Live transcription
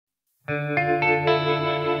They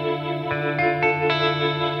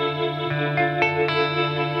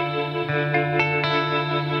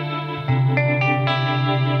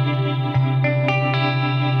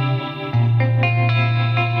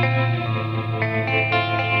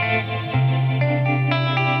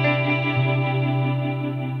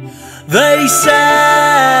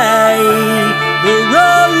say the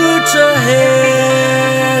road to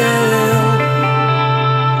hell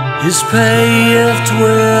is paved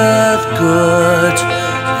with good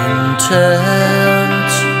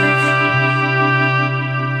intent.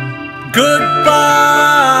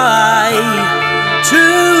 Goodbye to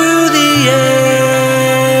the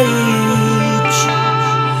age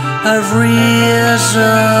of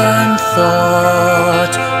reason,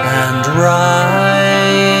 thought and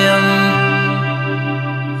rhyme.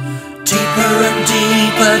 Deeper and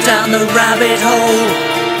deeper down the rabbit hole,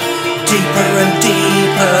 deeper and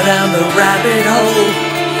deeper down the rabbit hole.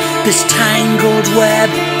 This tangled web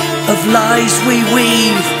of lies we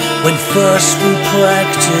weave when first we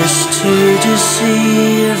practice to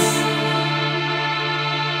deceive.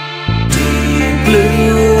 Deep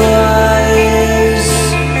blue eyes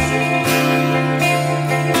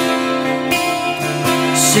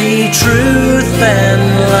see truth and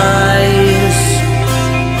lies,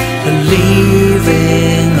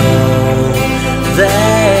 believing all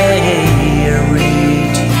they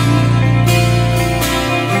read.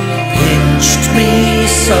 Pinched me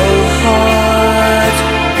so hard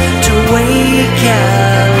to wake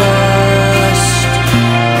at last,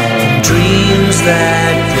 dreams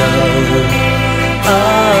that go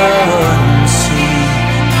unseen,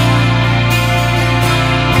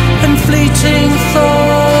 and fleeting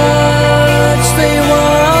thoughts they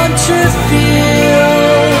want to feel.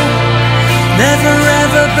 Never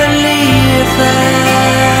ever believe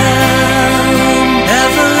them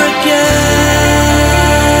ever again.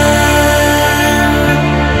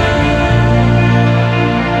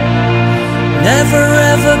 Never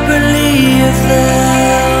ever believe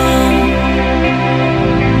them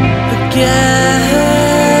again.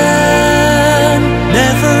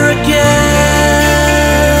 Never again.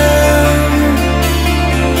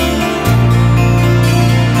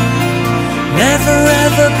 Never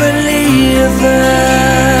ever believe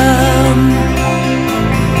them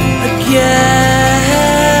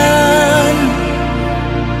again.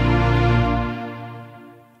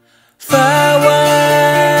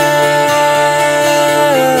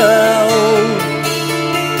 Farewell,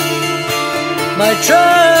 my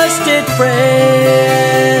trusted friends.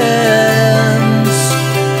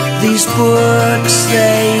 These books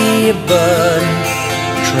they burn,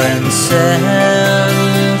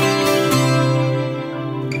 transcend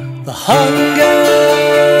the hunger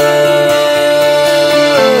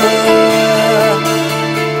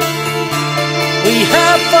we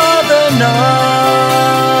have for the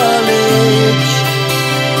knowledge,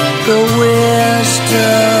 the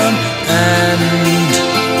wisdom and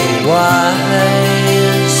the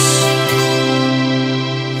wise.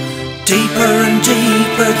 Deeper and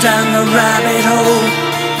deeper down the rabbit hole,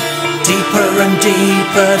 deeper and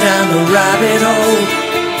deeper down the rabbit hole.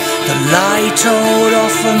 The lie told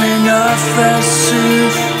often enough as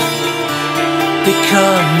sooth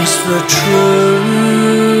becomes the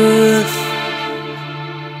truth.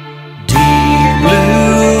 Deep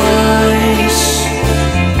blue eyes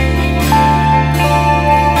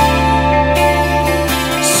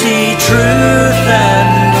see truth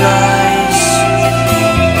and lies.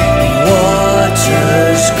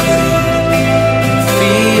 Waters green,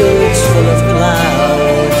 fields full of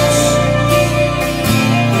clouds.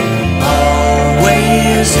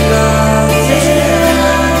 Always love,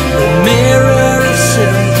 the mirror of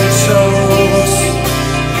simple souls.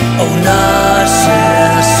 Oh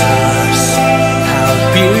Narcissus, how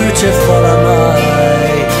beautiful am I.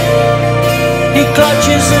 He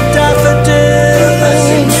clutches a daffodil.